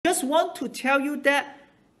just want to tell you that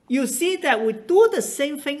you see that we do the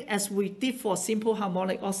same thing as we did for simple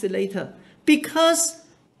harmonic oscillator, because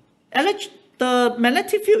the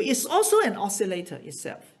magnetic field is also an oscillator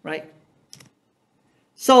itself, right?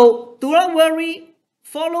 So do not worry,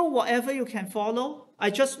 follow whatever you can follow. I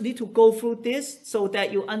just need to go through this so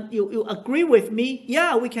that you agree with me.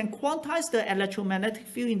 Yeah, we can quantize the electromagnetic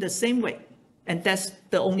field in the same way. And that's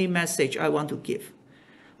the only message I want to give.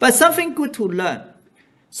 But something good to learn.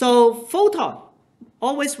 So photon,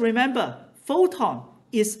 always remember, photon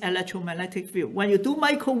is electromagnetic field. When you do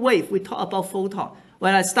microwave, we talk about photon.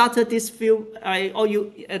 When I started this field,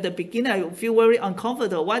 at the beginning, I feel very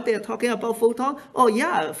uncomfortable. Why they are talking about photon? Oh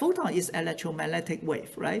yeah, photon is electromagnetic wave,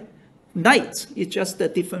 right? Light is just a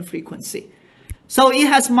different frequency. So it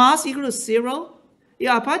has mass equal to 0.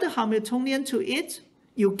 You apply the Hamiltonian to it,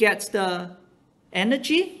 you get the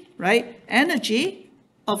energy, right? Energy,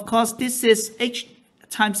 of course, this is h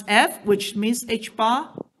times f, which means h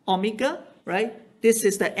bar omega, right? This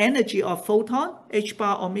is the energy of photon. H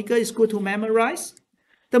bar omega is good to memorize.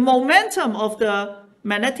 The momentum of the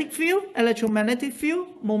magnetic field, electromagnetic field,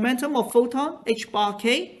 momentum of photon, h bar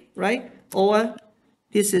k, right? Or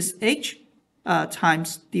this is h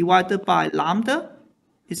times divided by lambda.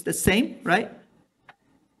 It's the same, right?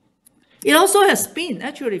 It also has spin,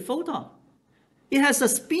 actually, photon. It has a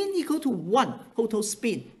spin equal to 1, total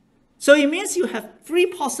spin. So it means you have 3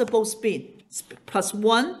 possible spin, plus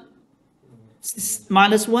 1,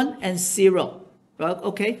 minus 1, and 0. Right?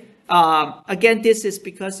 Okay. Again, this is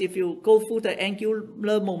because if you go through the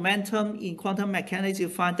angular momentum in quantum mechanics, you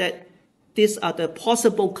find that these are the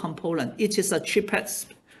possible components. It is a triplet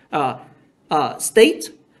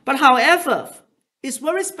state. But however, it's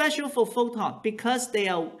very special for photon because they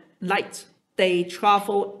are light. They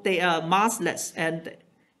travel, they are massless, and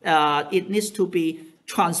it needs to be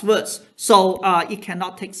transverse. So it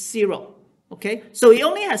cannot take 0. Okay, so it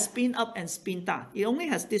only has spin up and spin down. It only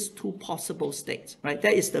has these 2 possible states, right?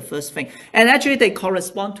 That is the first thing. And actually, they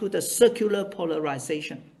correspond to the circular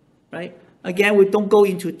polarization, right? Again, we don't go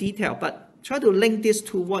into detail, but try to link this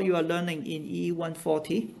to what you are learning in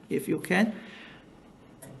E140, if you can.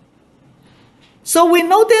 So we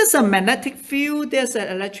know there's a magnetic field, there's an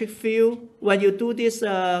electric field. When you do this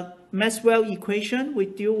Maxwell equation, we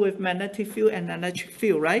deal with magnetic field and electric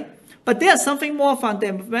field, right? But there's something more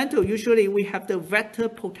fundamental. Usually we have the vector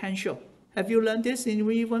potential. Have you learned this in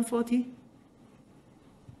E140?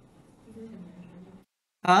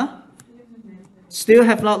 Huh? Still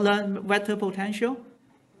have not learned vector potential?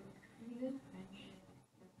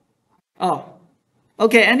 Oh,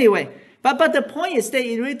 okay, anyway. But the point is that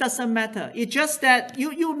it really doesn't matter. It's just that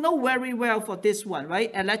you know very well for this one, right?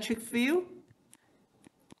 Electric field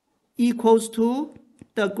equals to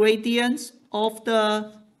the gradients of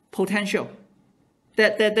the potential.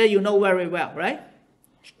 That you know very well, right?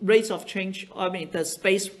 Rates of change, I mean the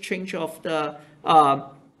space change of the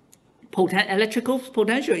electrical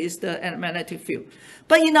potential is the magnetic field.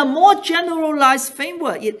 But in a more generalized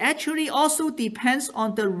framework, it actually also depends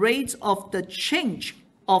on the rate of the change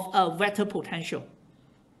of a vector potential.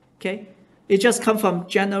 Okay, it just comes from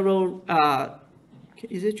general.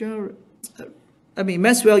 Is it general? I mean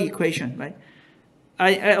Maxwell equation, right?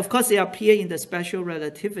 Of course, they appear in the special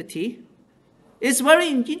relativity. It's very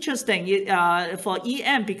interesting for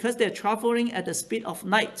EM because they're traveling at the speed of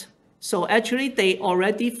light. So actually, they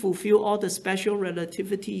already fulfill all the special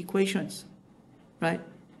relativity equations, right?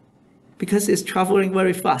 Because it's traveling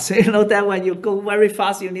very fast. You know that when you go very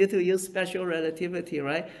fast, you need to use special relativity,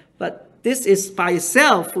 right? But this is by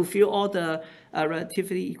itself fulfill all the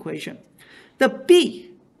relativity equation. The B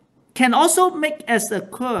can also make as a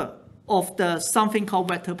curve of the something called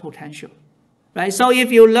vector potential, right? So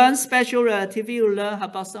if you learn special relativity, you learn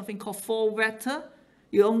about something called 4 vector.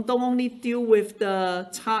 You don't only deal with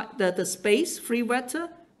the space, free vector.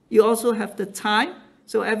 You also have the time.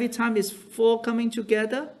 So every time is 4 coming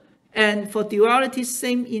together. And for duality,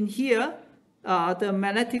 same in here. The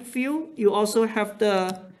magnetic field, you also have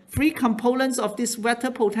the 3 components of this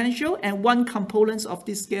vector potential and 1 component of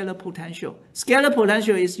this scalar potential. Scalar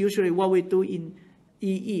potential is usually what we do in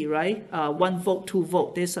EE, right? 1 volt, 2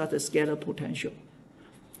 volt. These are the scalar potential.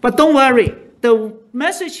 But don't worry. The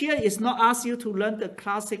message here is not ask you to learn the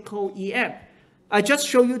classical EM. I just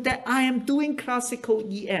show you that I am doing classical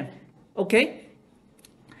EM. Okay?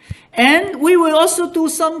 And we will also do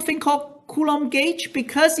something called Coulomb gauge,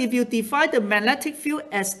 because if you define the magnetic field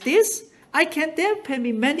as this, there can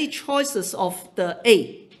be many choices of the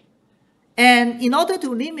A. And in order to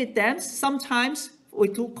limit them, sometimes we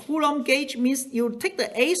do Coulomb gauge, means you take the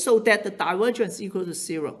A so that the divergence equals to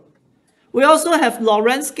 0. We also have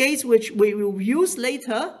Lorentz gauge, which we will use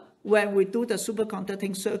later, when we do the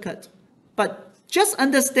superconducting circuit. But just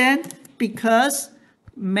understand, because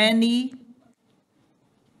many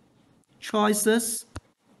choices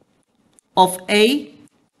of A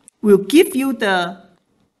will give you the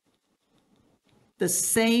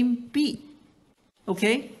same B,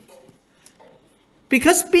 okay?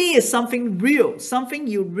 Because B is something real, something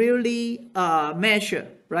you really measure,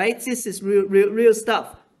 right? This is real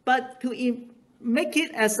stuff. But to make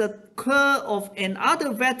it as a curl of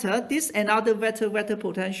another vector, this another vector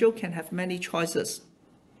potential can have many choices,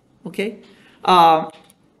 okay?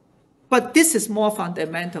 But this is more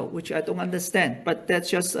fundamental, which I don't understand. But that's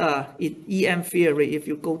just EM theory if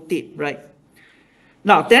you go deep, right?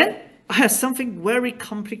 Now then, I have something very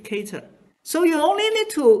complicated. So you only need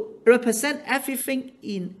to represent everything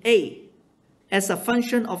in A as a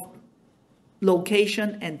function of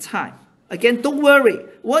location and time. Again, don't worry.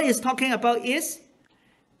 What it's talking about is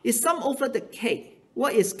sum over the K.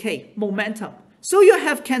 What is K? Momentum. So you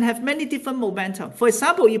can have many different momentum. For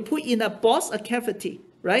example, you put in a box, a cavity,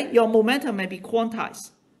 right? Your momentum may be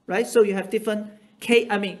quantized, right? So you have different K,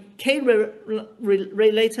 K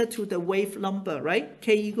related to the wave number, right?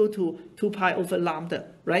 K equal to 2 pi over lambda,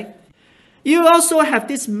 right? You also have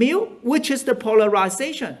this mu, which is the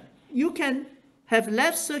polarization. You can have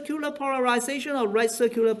left circular polarization or right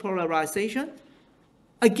circular polarization.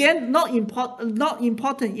 Again, not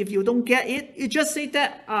important if you don't get it. You just say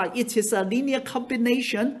that it is a linear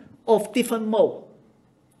combination of different mode.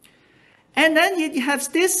 And then you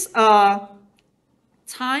have this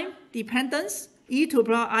time dependence, e to the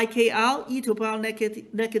power ikr, e to the power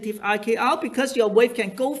negative ikr, because your wave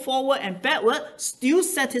can go forward and backward, still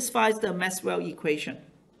satisfies the Maxwell equation,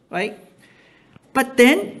 right? But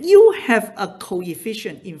then you have a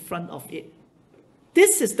coefficient in front of it.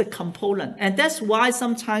 This is the component, and that's why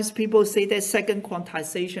sometimes people say that second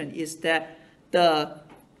quantization is that the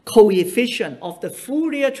coefficient of the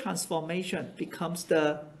Fourier transformation becomes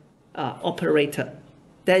the operator.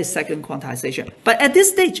 That is second quantization. But at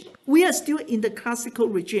this stage, we are still in the classical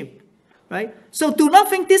regime, right? So do not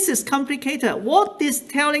think this is complicated. What this is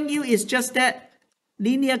telling you is just that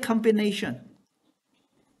linear combination.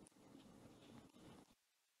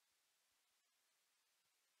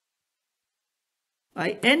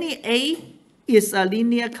 Right? Any A is a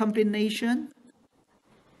linear combination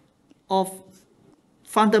of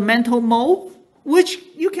fundamental mode, which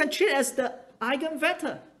you can treat as the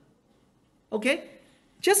eigenvector. Okay?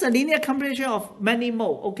 Just a linear combination of many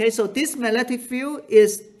mode. Okay, so this magnetic field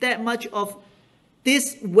is that much of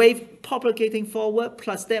this wave propagating forward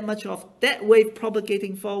plus that much of that wave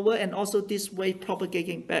propagating forward and also this wave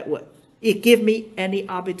propagating backward. It gives me any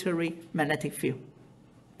arbitrary magnetic field.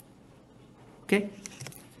 Okay?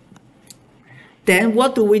 Then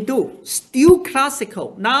what do we do? Still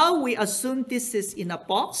classical. Now we assume this is in a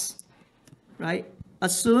box, right?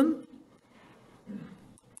 Assume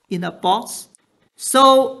in a box.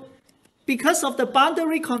 So because of the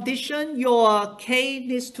boundary condition, your K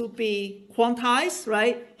needs to be quantized,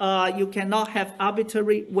 right? You cannot have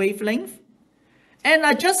arbitrary wavelength. And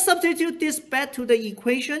I just substitute this back to the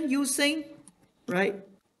equation using, right?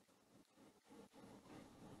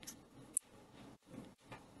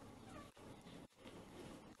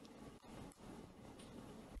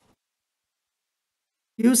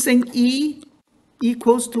 Using E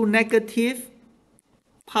equals to negative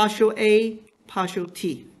partial A, partial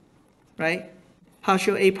T, right?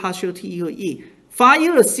 Partial A, partial T equal E. Phi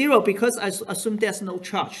equals 0 because I assume there's no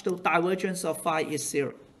charge. So divergence of phi is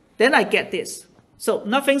 0. Then I get this. So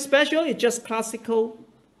nothing special. It's just classical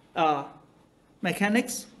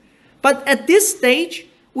mechanics. But at this stage,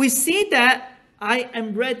 we see that I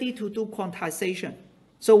am ready to do quantization.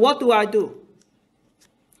 So what do?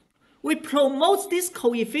 We promote this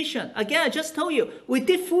coefficient. Again, I just told you, we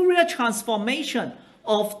did Fourier transformation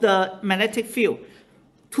of the magnetic field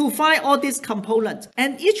to find all these components.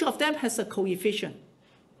 And each of them has a coefficient,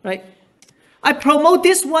 right? I promote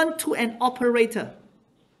this one to an operator,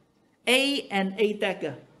 A and A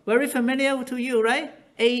dagger. Very familiar to you, right?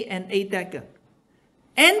 A and A dagger.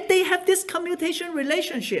 And they have this commutation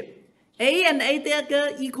relationship. A and A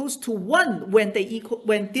dagger equals to 1 when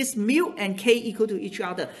this mu and K equal to each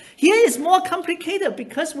other. Here is more complicated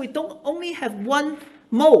because we don't only have one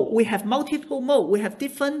mode, we have multiple mode, we have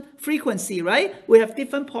different frequency, right? We have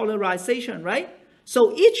different polarization, right?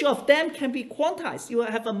 So each of them can be quantized. You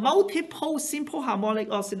have a multiple simple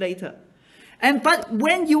harmonic oscillator. But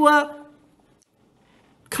when you are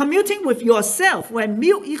commuting with yourself, when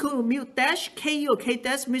mu equal to mu dash, K equal to K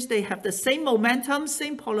dash, means they have the same momentum,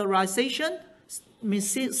 same polarization, means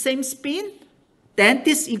same spin, then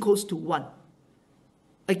this equals to 1.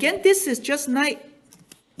 Again, this is just like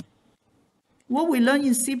what we learned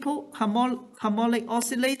in simple harmonic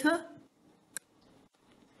oscillator?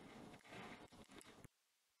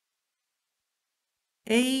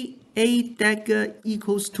 A dagger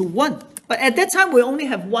equals to 1. But at that time, we only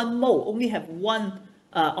have one mode, only have one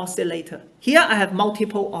oscillator. Here, I have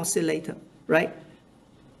multiple oscillator, right?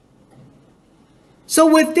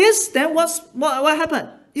 So with this, then what happened?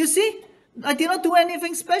 You see, I did not do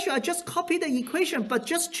anything special. I just copied the equation, but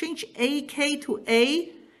just change AK to A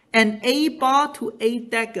and A bar to A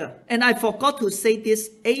dagger. And I forgot to say this,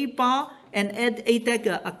 A bar and A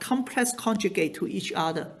dagger are complex conjugate to each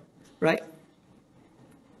other, right?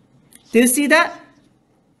 Do you see that?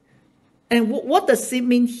 And what does it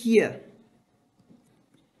mean here?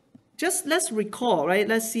 Just let's recall, right?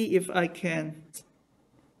 Let's see if I can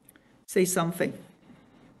say something.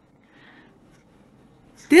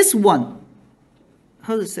 This one,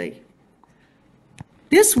 how to say?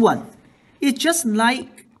 This one is just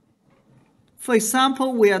like, for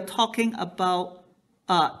example, we are talking about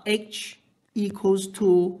H equals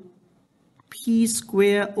to P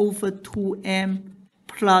squared over 2M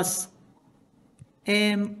plus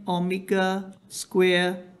M omega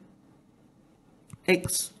square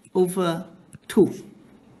X over 2.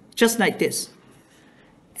 Just like this.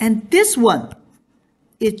 And this one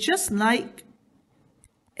is just like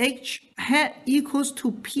H hat equals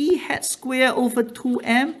to P hat square over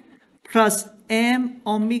 2M plus M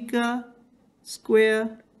omega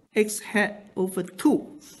square X hat over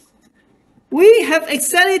 2. We have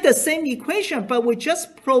exactly the same equation, but we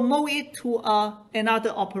just promote it to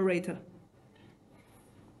another operator.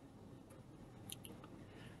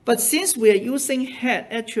 But since we are using hat,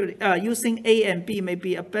 actually using A and B,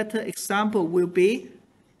 maybe a better example will be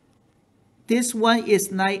this one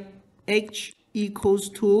is like H equals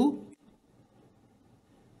to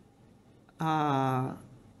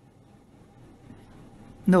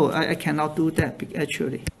no, I cannot do that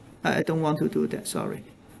actually. I don't want to do that, sorry.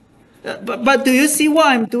 But do you see what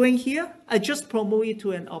I'm doing here? I just promote it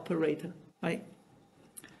to an operator, right?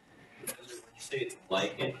 When you say it's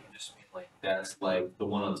like it, you just mean like that's like the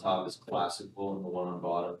one on top is classical and the one on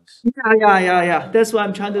bottom is... Yeah. That's what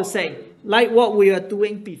I'm trying to say. Like what we were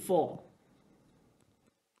doing before.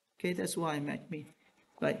 Okay, that's what I mean,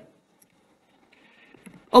 right?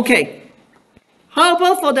 Okay, how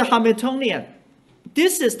about for the Hamiltonian?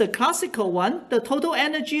 This is the classical one. The total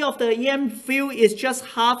energy of the EM field is just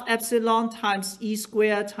half epsilon times E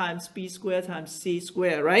squared times B squared times C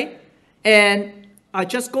squared, right? And I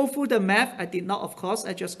just go through the math. I did not, of course.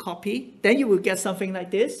 I just copy. Then you will get something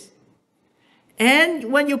like this.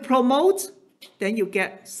 And when you promote, then you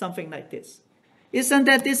get something like this. Isn't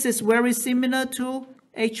that this is very similar to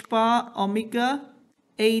H bar omega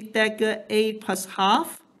A dagger A plus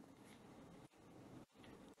half?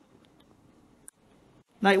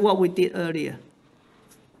 Like what we did earlier.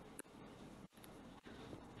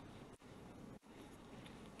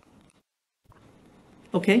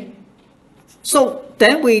 Okay? So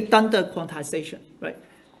then we done the quantization, right?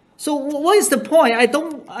 So what is the point? I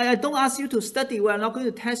don't ask you to study. We're not going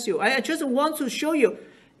to test you. I just want to show you.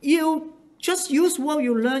 You just use what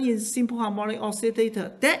you learn in simple harmonic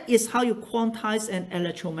oscillator. That is how you quantize an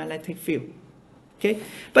electromagnetic field. Okay?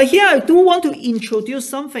 But here I do want to introduce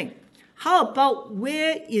something. How about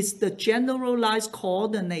where is the generalized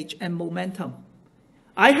coordinate and momentum?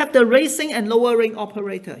 I have the raising and lowering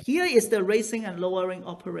operator. Here is the raising and lowering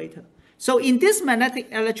operator. So in this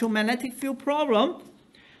electromagnetic field problem,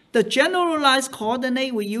 the generalized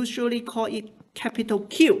coordinate, we usually call it capital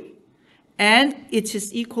Q. And it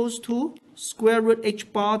is equals to square root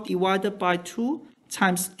H bar divided by 2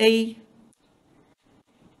 times A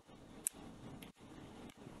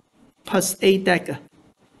plus A dagger.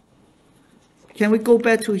 Can we go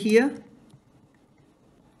back to here?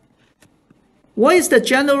 What is the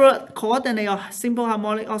general coordinate of simple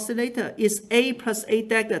harmonic oscillator? It's A plus A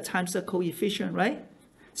dagger times the coefficient, right?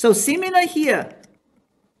 So similar here,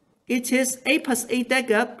 it is A plus A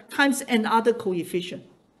dagger times another coefficient.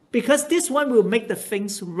 Because this one will make the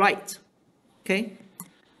things right. Okay?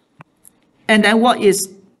 And then what is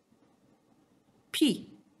P?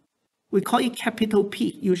 We call it capital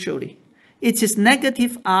P usually. It is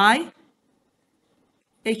negative I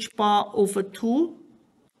H bar over 2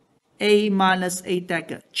 A minus A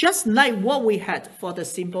dagger, just like what we had for the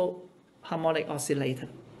simple harmonic oscillator.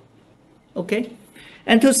 Okay?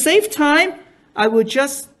 And to save time, I will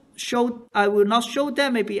not show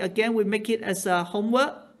that. Maybe again, we make it as a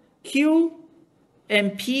homework. Q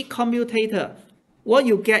and P commutator. What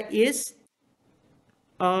you get is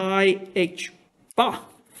IH bar.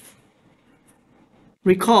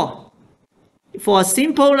 Recall, for a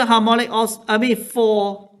simple harmonic,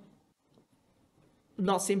 for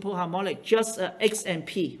not simple harmonic, just X and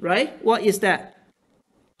P, right? What is that?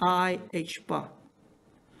 IH bar.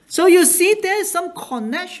 So you see there is some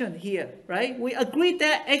connection here, right? We agree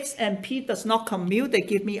that X and P does not commute, they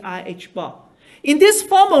give me IH bar. In this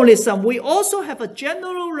formalism, we also have a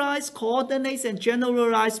generalized coordinates and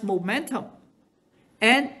generalized momentum.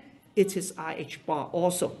 And it is IH bar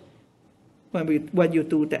also when you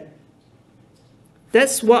do that.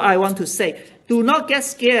 That's what I want to say. Do not get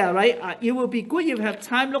scared, right? It will be good if you have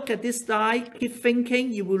time, look at this slide, keep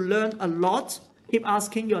thinking, you will learn a lot, keep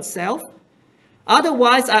asking yourself.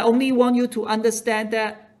 Otherwise, I only want you to understand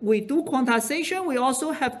that we do quantization, we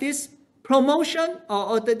also have this promotion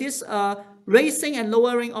or this raising and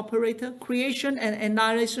lowering operator, creation and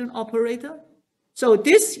annihilation operator. So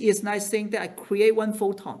this is nice thing that I create one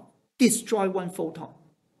photon, destroy one photon,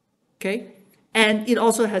 okay? And it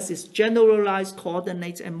also has this generalized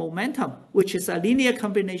coordinates and momentum, which is a linear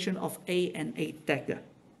combination of A and A dagger.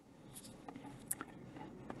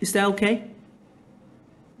 Is that okay?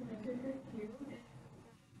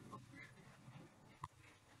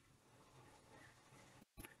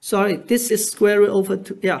 Sorry, this is square root over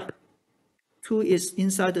 2. Yeah, 2 is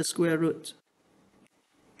inside the square root.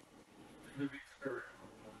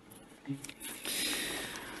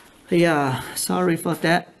 Yeah, sorry for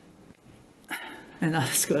that.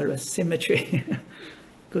 Another square root, symmetry.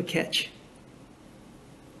 Good catch.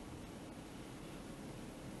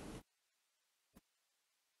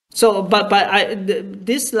 So, but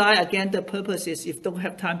this slide, again, the purpose is if you don't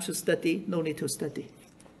have time to study, no need to study.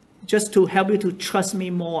 Just to help you to trust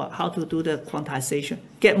me more how to do the quantization.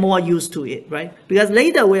 Get more used to it, right? Because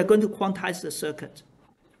later we are going to quantize the circuit.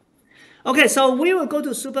 Okay, so we will go to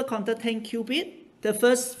superconducting qubit. The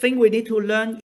first thing we need to learn